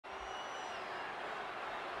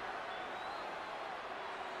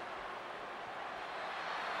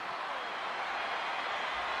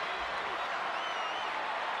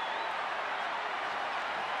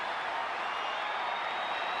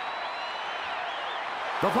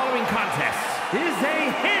The following contest is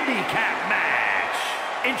a handicap match.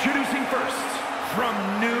 Introducing first, from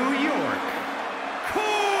New York, Cole!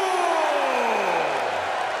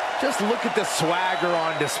 Just look at the swagger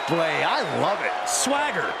on display. I love it.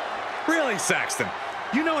 Swagger? Really, Saxton?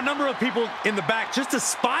 You know a number of people in the back just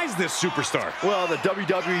despise this superstar. Well, the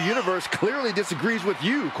WWE Universe clearly disagrees with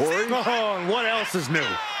you, Corey. Oh, and what else is new?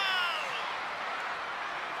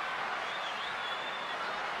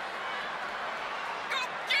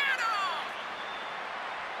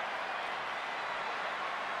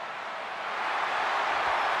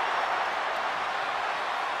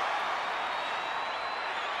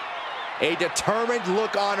 A determined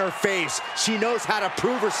look on her face. She knows how to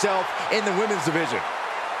prove herself in the women's division.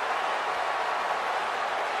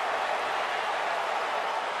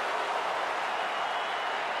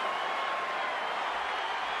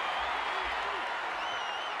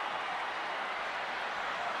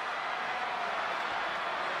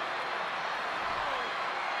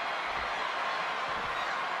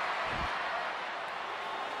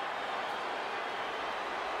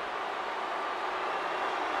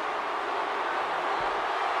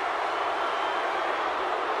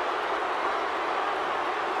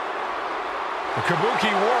 The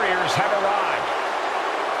Kabuki Warriors have arrived.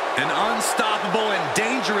 An unstoppable and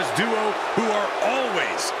dangerous duo who are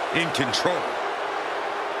always in control.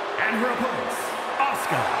 And her opponents,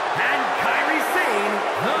 Asuka and Kairi Sane,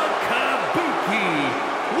 the Kabuki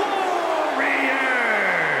Warriors.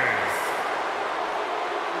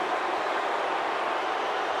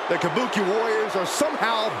 The Kabuki Warriors are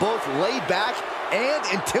somehow both laid back and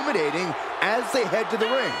intimidating as they head to the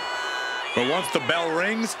ring. But once the bell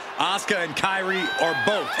rings, Asuka and Kairi are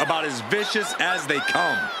both about as vicious as they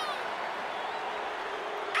come.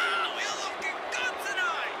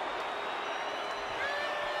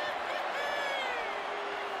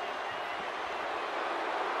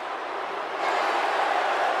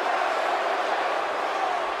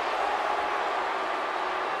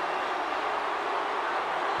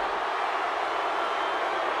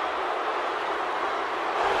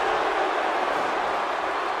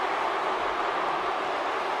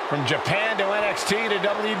 From Japan to NXT to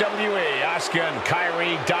WWE, Asuka and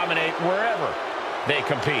Kairi dominate wherever they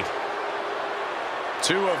compete.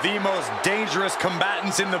 Two of the most dangerous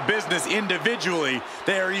combatants in the business individually.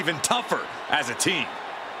 They are even tougher as a team.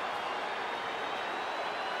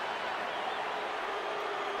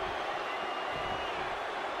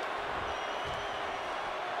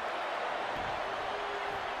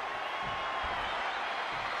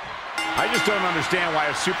 I just don't understand why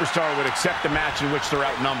a superstar would accept a match in which they're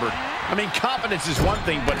outnumbered. I mean, confidence is one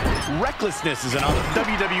thing, but recklessness is another.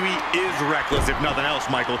 WWE is reckless, if nothing else,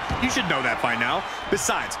 Michael. You should know that by now.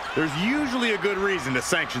 Besides, there's usually a good reason to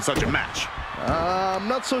sanction such a match. I'm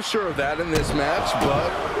not so sure of that in this match, but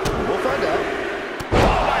we'll find out.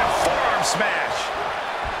 Oh, by a forearm smash.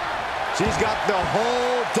 She's got the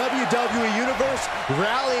whole WWE Universe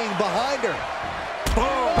rallying behind her.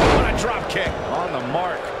 Boom, what a drop kick on the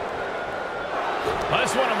mark. Well,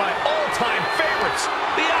 that's one of my all-time favorites,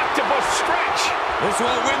 the octopus stretch. This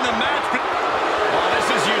won't win the match, but... Oh, this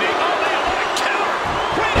is unique. Oh, man, what a counter.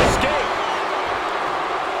 Great escape.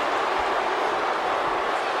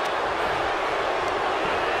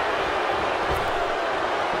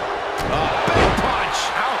 Big punch.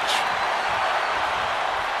 Ouch.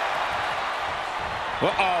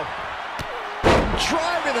 Uh-oh.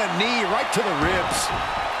 Driving the knee right to the ribs.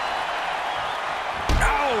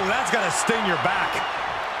 Oh, that's got to sting your back.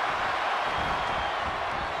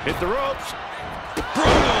 Hit the ropes.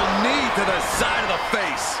 Brutal knee to the side of the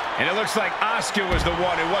face. And it looks like Asuka was the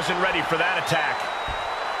one who wasn't ready for that attack.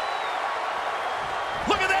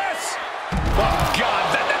 Look at this! Oh,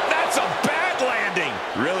 God, that's a bad landing.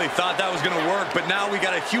 Really thought that was going to work, but now we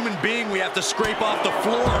got a human being we have to scrape off the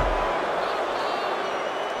floor.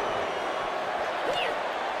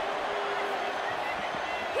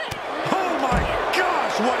 Oh, my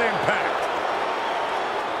gosh, what impact!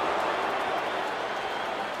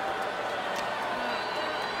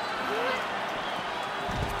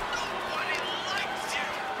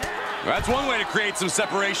 That's one way to create some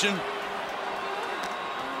separation.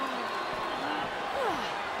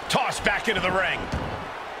 Tossed back into the ring.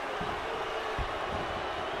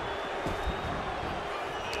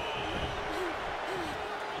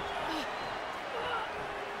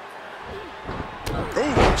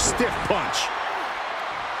 Ooh, stiff punch.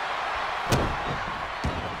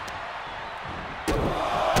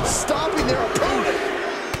 Stopping their opponent.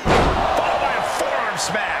 Followed by a forearm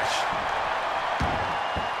smash.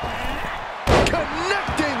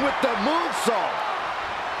 Connecting with the moonsault.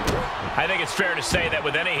 I think it's fair to say that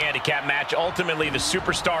with any handicap match, ultimately the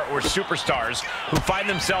superstar or superstars who find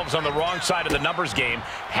themselves on the wrong side of the numbers game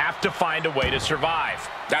have to find a way to survive.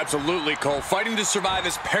 Absolutely, Cole. Fighting to survive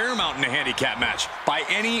is paramount in a handicap match, by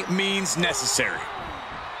any means necessary.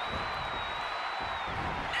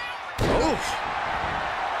 Oof.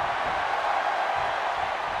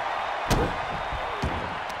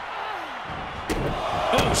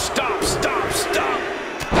 Oh, stop, stop, stop.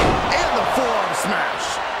 And the forearm smash.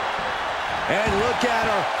 And look at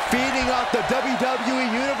her feeding off the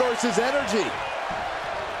WWE Universe's energy.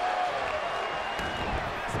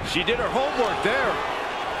 She did her homework there.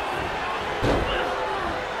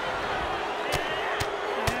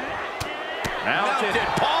 Mounted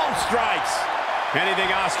palm strikes. Anything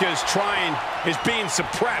Asuka is trying is being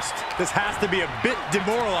suppressed. This has to be a bit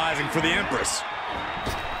demoralizing for the Empress.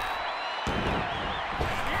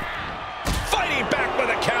 Fighting back with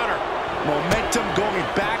a counter. Momentum going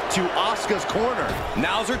back to Asuka's corner.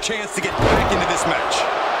 Now's her chance to get back into this match.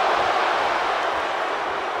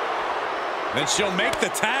 Then she'll make the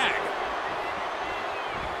tag.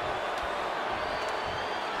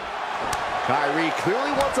 Kairi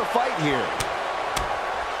clearly wants a fight here.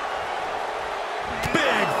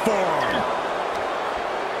 Big forearm.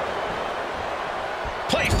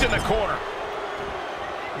 Placed in the corner.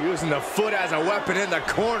 Using the foot as a weapon in the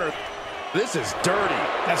corner. This is dirty.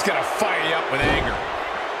 That's going to fire you up with anger.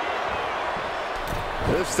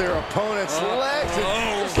 Lifts their opponent's legs.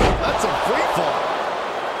 And that's a free fall.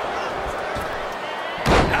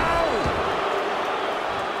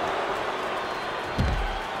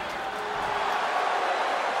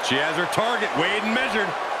 She has her target weighed and measured.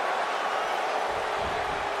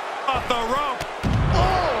 Off the rope.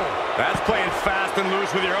 Oh! That's playing fast and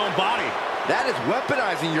loose with your own body. That is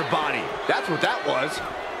weaponizing your body. That's what that was.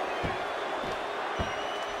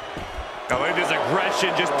 I like this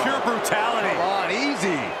aggression, just pure brutality. Come on,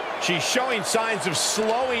 easy. She's showing signs of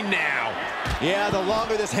slowing now. Yeah, the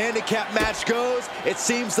longer this handicap match goes, it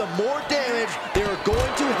seems the more damage they are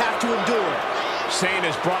going to have to endure. Sane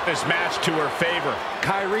has brought this match to her favor.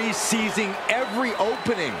 Kairi seizing every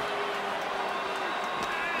opening.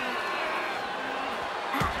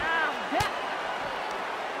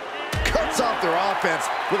 Cuts off their offense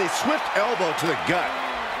with a swift elbow to the gut.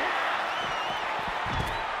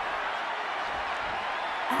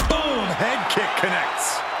 Boom! Head kick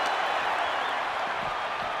connects.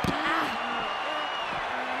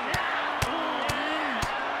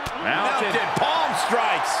 Mounted palm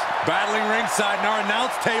strikes. Battling ringside, and our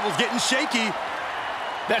announce table's getting shaky.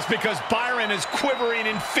 That's because Byron is quivering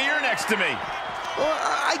in fear next to me. Well,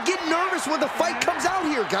 I get nervous when the fight comes out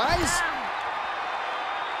here, guys.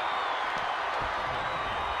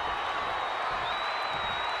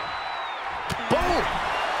 Boom!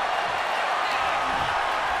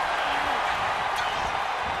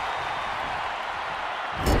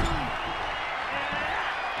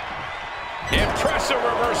 Impressive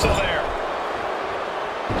reversal there.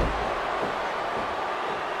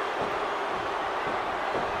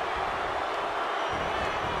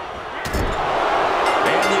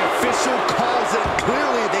 And the official calls it.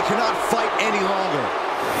 Clearly, they cannot fight any longer.